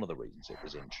that was one of the reasons it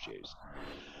was introduced.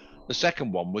 The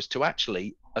second one was to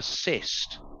actually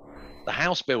assist the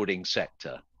house building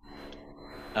sector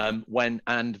and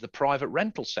the private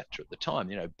rental sector at the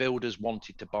time. You know, builders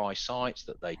wanted to buy sites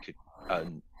that they could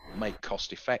make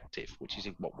cost effective, which is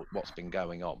what's been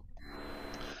going on.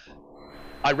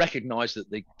 I recognise that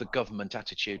the government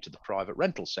attitude to the private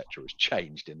rental sector has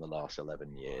changed in the last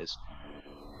 11 years,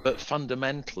 but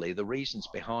fundamentally the reasons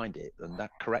behind it and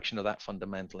that correction of that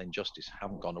fundamental injustice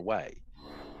haven't gone away.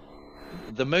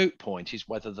 The moot point is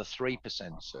whether the 3%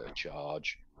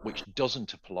 surcharge, which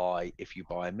doesn't apply if you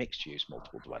buy a mixed use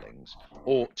multiple dwellings,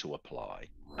 ought to apply.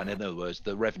 And in other words,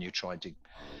 the revenue trying to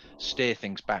steer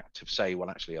things back to say, well,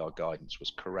 actually our guidance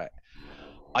was correct.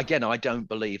 Again, I don't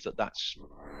believe that that's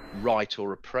right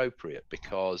or appropriate,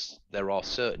 because there are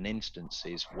certain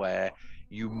instances where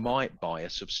you might buy a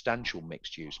substantial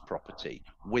mixed use property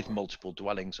with multiple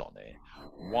dwellings on it.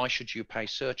 Why should you pay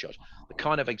surcharge? The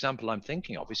kind of example I'm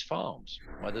thinking of is farms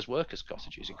where there's workers'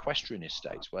 cottages, equestrian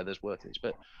estates where there's workers.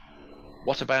 But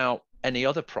what about any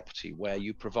other property where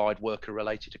you provide worker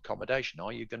related accommodation?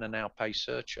 Are you going to now pay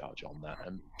surcharge on that?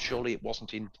 And surely it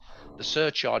wasn't the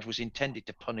surcharge was intended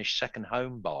to punish second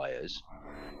home buyers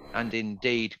and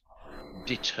indeed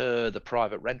deter the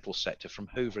private rental sector from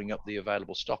hoovering up the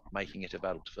available stock, making it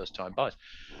available to first-time buyers.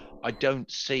 I don't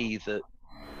see that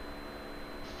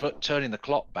turning the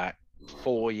clock back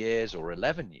 4 years or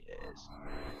 11 years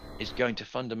is going to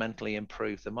fundamentally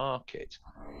improve the market.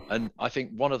 And I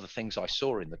think one of the things I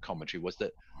saw in the commentary was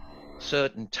that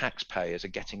certain taxpayers are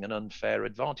getting an unfair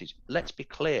advantage. Let's be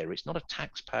clear, it's not a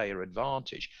taxpayer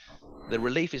advantage. The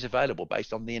relief is available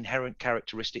based on the inherent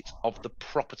characteristics of the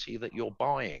property that you're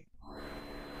buying.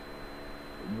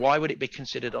 Why would it be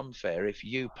considered unfair if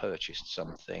you purchased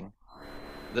something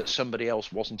that somebody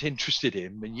else wasn't interested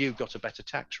in and you got a better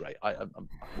tax rate?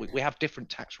 We have different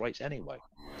tax rates anyway.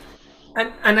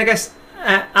 And I guess,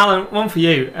 Alan, one for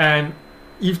you.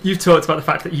 You've talked about the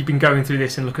fact that you've been going through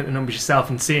this and looking at the numbers yourself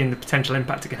and seeing the potential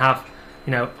impact it can have,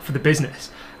 for the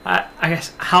business. I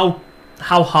guess how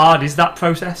hard is that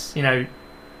process? Going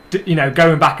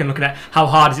back and looking at how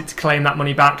hard is it to claim that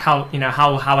money back? How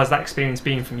has that experience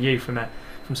been from you, from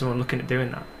someone looking at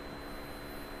doing that?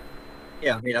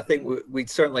 Yeah, I mean, I think we'd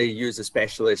certainly use a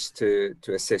specialist to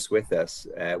assist with us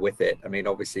with it. I mean,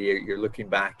 obviously, you're looking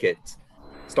back at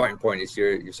starting point is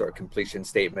your sort of completion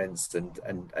statements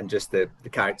and just the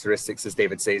characteristics, as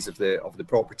David says, of the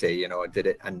property. Did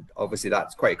it, and obviously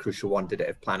that's quite a crucial one. Did it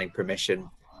have planning permission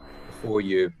before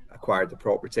you acquired the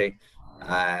property?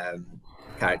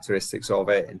 Characteristics of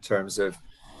it in terms of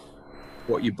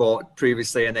what you bought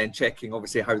previously, and then checking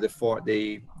obviously how the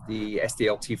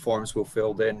SDLT forms were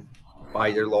filled in by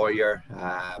your lawyer.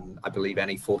 I believe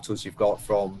any photos you've got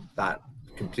from that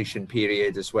completion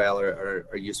period as well are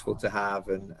useful to have,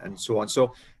 and so on.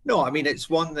 So no, I mean, it's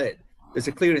one that there's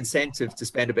a clear incentive to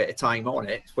spend a bit of time on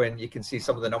it when you can see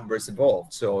some of the numbers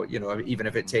involved. So even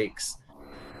if it takes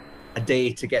a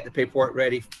day to get the paperwork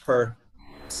ready per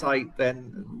site,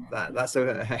 then that's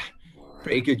a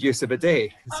pretty good use of a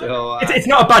day. So it's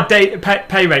not a bad day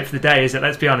pay rate for the day, is it?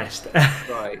 Let's be honest.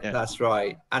 Right. Yeah. That's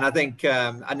right. And I think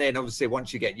and then obviously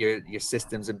once you get your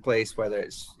systems in place, whether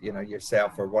it's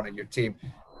yourself or one of your team,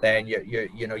 then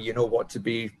you know what to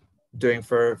be doing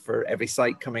for every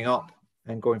site coming up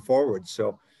and going forward.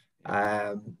 So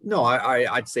no,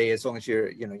 I'd say as long as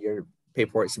your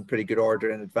paperwork's in pretty good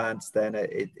order in advance, then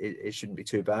it shouldn't be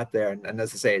too bad there. And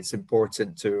as I say, it's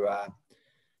important to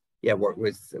work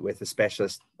with a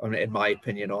specialist, in my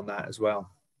opinion, on that as well.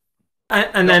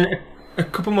 And then a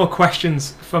couple more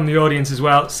questions from the audience as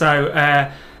well.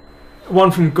 So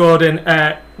one from Gordon: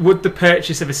 would the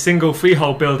purchase of a single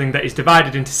freehold building that is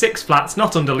divided into 6 flats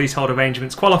not under leasehold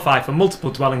arrangements qualify for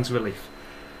multiple dwellings relief?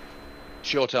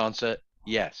 Short answer: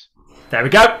 yes. There we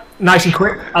go. Nice and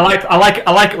quick. I like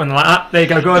it when they're like that. There you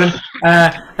go, Gordon.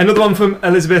 Another one from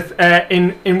Elizabeth.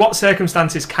 In what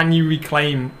circumstances can you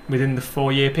reclaim within the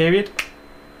 4-year period?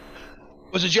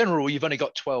 As a general rule, you've only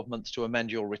got 12 months to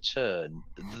amend your return.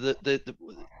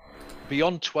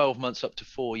 Beyond 12 months up to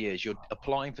 4 years, you're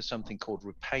applying for something called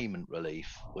repayment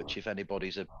relief, which, if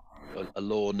anybody's a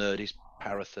law nerd, is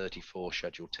Para 34,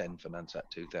 Schedule 10 for Mansat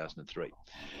 2003.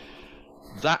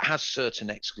 That has certain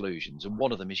exclusions, and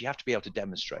one of them is you have to be able to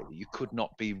demonstrate that you could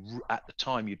not be, at the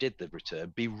time you did the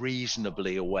return, be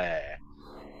reasonably aware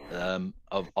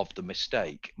of the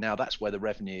mistake. Now that's where the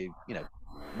revenue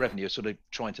are sort of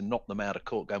trying to knock them out of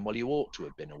court, going, well, you ought to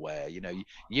have been aware.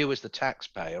 You as the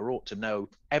taxpayer ought to know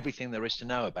everything there is to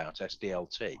know about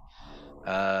SDLT,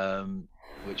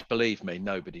 which, believe me,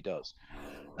 nobody does.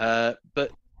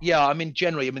 But yeah, I mean,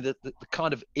 generally, the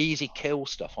kind of easy kill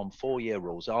stuff on 4-year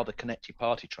rules are the connected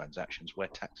party transactions where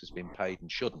tax has been paid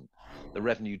and shouldn't. The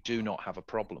revenue do not have a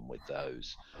problem with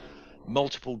those.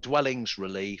 Multiple dwellings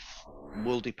relief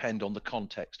will depend on the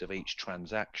context of each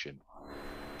transaction.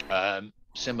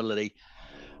 Similarly,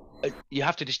 you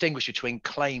have to distinguish between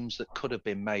claims that could have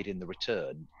been made in the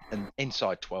return, and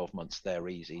inside 12 months they're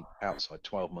easy, outside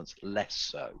 12 months less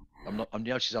so.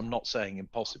 I'm not saying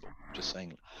impossible, I'm just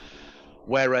saying.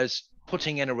 Whereas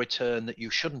putting in a return that you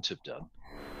shouldn't have done,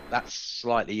 that's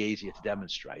slightly easier to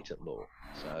demonstrate at law.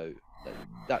 So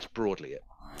that's broadly it.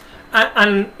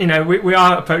 And we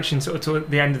are approaching sort of to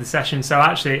the end of the session. So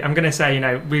actually, I'm going to say,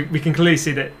 we can clearly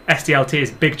see that SDLT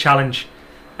is a big challenge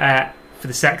for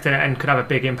the sector and could have a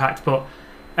big impact. But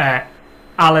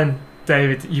Alan,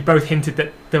 David, you both hinted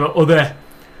that there were other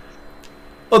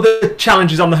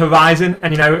challenges on the horizon,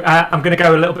 and I'm going to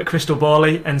go a little bit crystal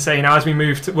bally and say, as we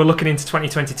we're looking into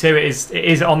 2022, it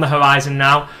is on the horizon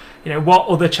now. What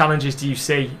other challenges do you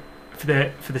see for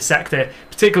the sector,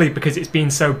 particularly because it's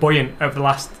been so buoyant over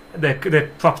the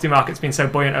property market's been so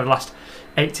buoyant over the last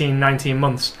 18-19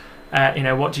 months?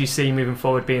 What do you see moving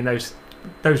forward being those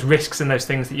risks and those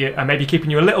things that are maybe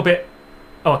keeping you a little bit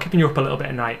keeping you up a little bit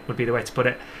at night would be the way to put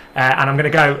it. And I'm going to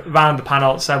go round the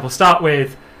panel. So we'll start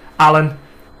with Alan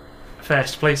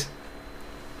first, please.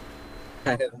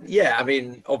 Yeah, I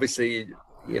mean, obviously,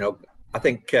 I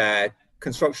think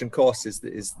construction costs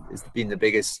is been the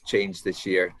biggest change this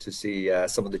year. To see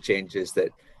some of the changes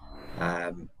that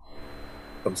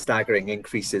from staggering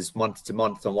increases month to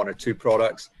month on one or two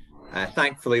products.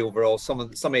 Thankfully, overall,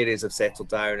 some areas have settled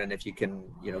down, and if you can,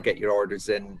 get your orders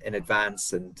in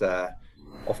advance and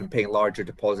often paying larger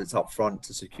deposits up front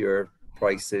to secure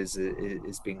prices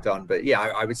is being done. But yeah,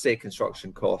 I would say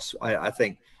construction costs. I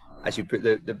think, as you put,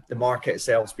 the market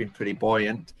itself has been pretty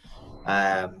buoyant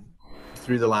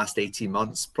through the last 18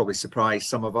 months. Probably surprised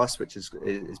some of us, which has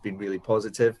been really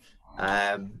positive.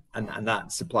 And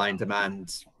that supply and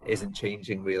demand isn't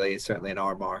changing really, certainly in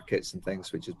our markets and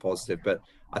things, which is positive. But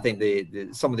I think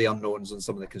some of the unknowns on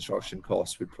some of the construction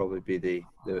costs would probably be the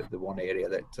one area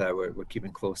that we're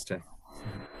keeping close to.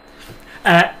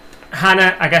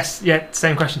 Hannah, I guess,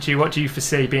 same question to you. What do you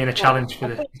foresee being a challenge for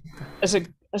the...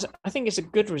 I think it's a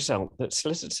good result that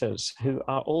solicitors, who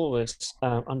are always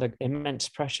under immense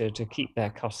pressure to keep their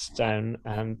costs down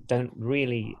and don't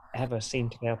really ever seem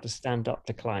to be able to stand up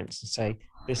to clients and say,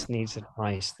 this needs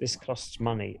advice, this costs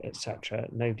money, etc.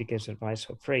 Nobody gives advice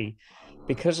for free.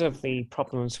 Because of the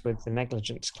problems with the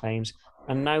negligence claims,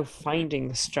 and now finding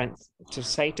the strength to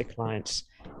say to clients,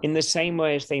 in the same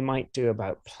way as they might do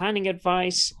about planning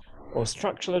advice or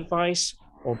structural advice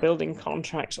or building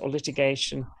contracts or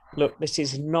litigation, look, this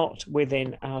is not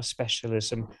within our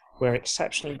specialism. We're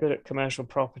exceptionally good at commercial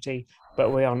property,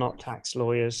 but we are not tax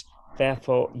lawyers.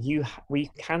 Therefore, we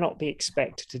cannot be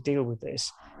expected to deal with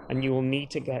this, and you will need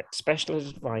to get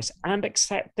specialist advice and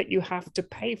accept that you have to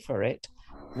pay for it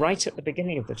right at the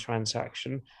beginning of the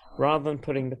transaction, rather than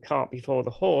putting the cart before the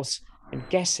horse and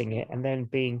guessing it and then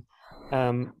being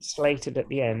slated at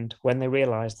the end when they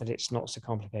realize that it's not so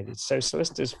complicated. So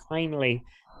solicitors finally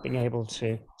being able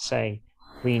to say,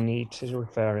 we need to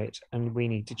refer it and we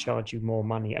need to charge you more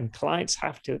money. And clients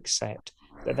have to accept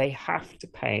that they have to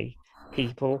pay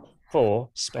people for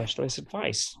specialist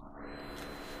advice.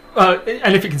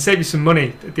 And if it can save you some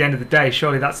money at the end of the day,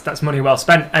 surely that's money well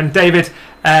spent. And David,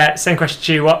 same question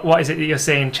to you. What is it that you're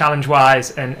seeing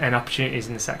challenge-wise and opportunities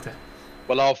in the sector?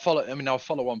 Well, I'll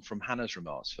follow on from Hannah's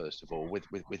remarks first of all, with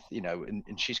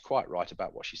and she's quite right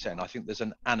about what she's saying. I think there's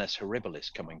an annus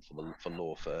horribilis coming for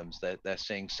law firms. They're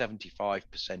seeing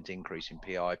 75% increase in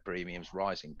PI premiums,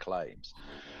 rising claims,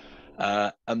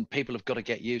 and people have got to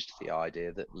get used to the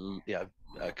idea that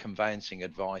conveyancing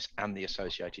advice and the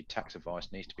associated tax advice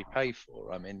needs to be paid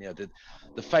for. I mean,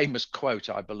 the famous quote,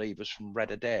 I believe, was from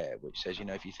Red Adair, which says,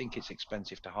 if you think it's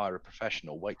expensive to hire a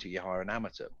professional, wait till you hire an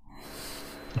amateur.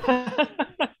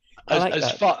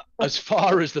 As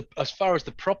far as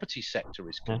the property sector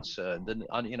is concerned, and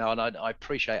I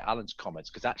appreciate Alan's comments,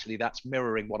 because actually that's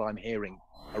mirroring what I'm hearing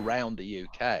around the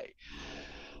UK.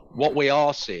 What we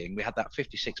are seeing, we had that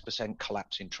 56%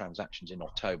 collapse in transactions in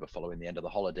October following the end of the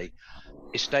holiday.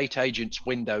 Estate agents'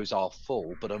 windows are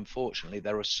full, but unfortunately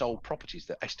there are sold properties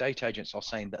that estate agents are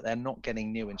saying that they're not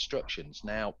getting new instructions.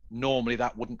 Now, normally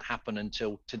that wouldn't happen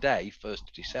until today, 1st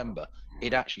of December.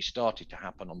 It actually started to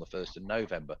happen on the 1st of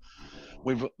November.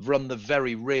 We've run the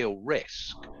very real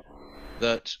risk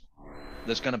that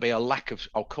there's going to be a lack of,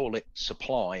 I'll call it,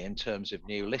 supply in terms of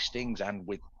new listings, and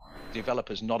with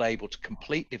developers not able to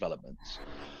complete developments,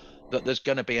 that there's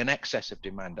going to be an excess of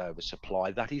demand over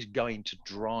supply that is going to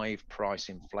drive price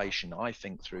inflation, I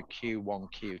think, through Q1,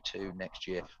 Q2 next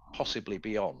year, possibly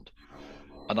beyond.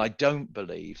 And I don't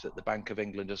believe that the Bank of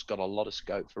England has got a lot of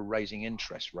scope for raising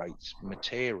interest rates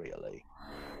materially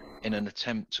in an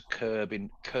attempt to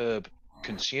curb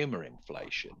consumer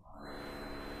inflation,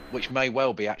 which may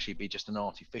well be just an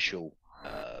artificial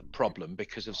problem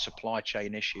because of supply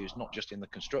chain issues, not just in the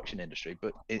construction industry,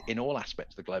 but in all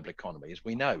aspects of the global economy. As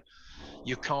we know,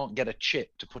 you can't get a chip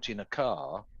to put in a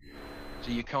car, so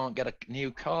you can't get a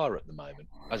new car at the moment.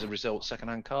 As a result,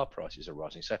 second-hand car prices are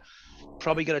rising. So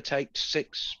probably going to take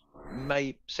 6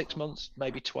 months,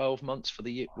 maybe 12 months for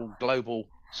the global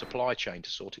supply chain to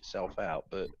sort itself out,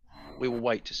 but we will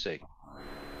wait to see.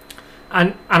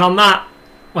 And on that,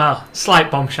 well,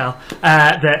 slight bombshell,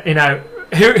 that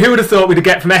who would have thought we'd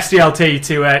get from SDLT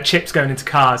to chips going into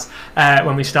cars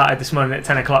when we started this morning at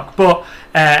 10 o'clock? But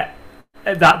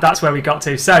that's where we got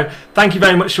to. So thank you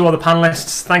very much to all the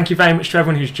panelists. Thank you very much to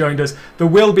everyone who's joined us. There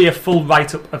will be a full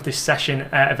write-up of this session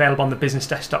available on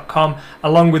thebusinessdesk.com,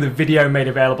 along with a video made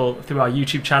available through our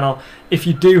YouTube channel. If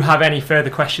you do have any further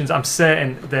questions, I'm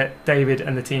certain that David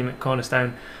and the team at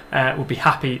Cornerstone would be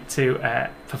happy to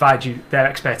provide you their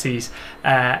expertise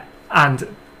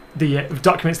and the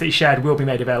documents that he shared will be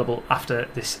made available after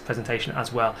this presentation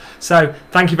as well. So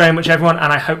thank you very much, everyone,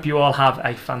 and I hope you all have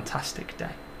a fantastic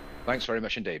day. Thanks very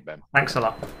much indeed, Ben. Thanks a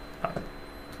lot. Bye.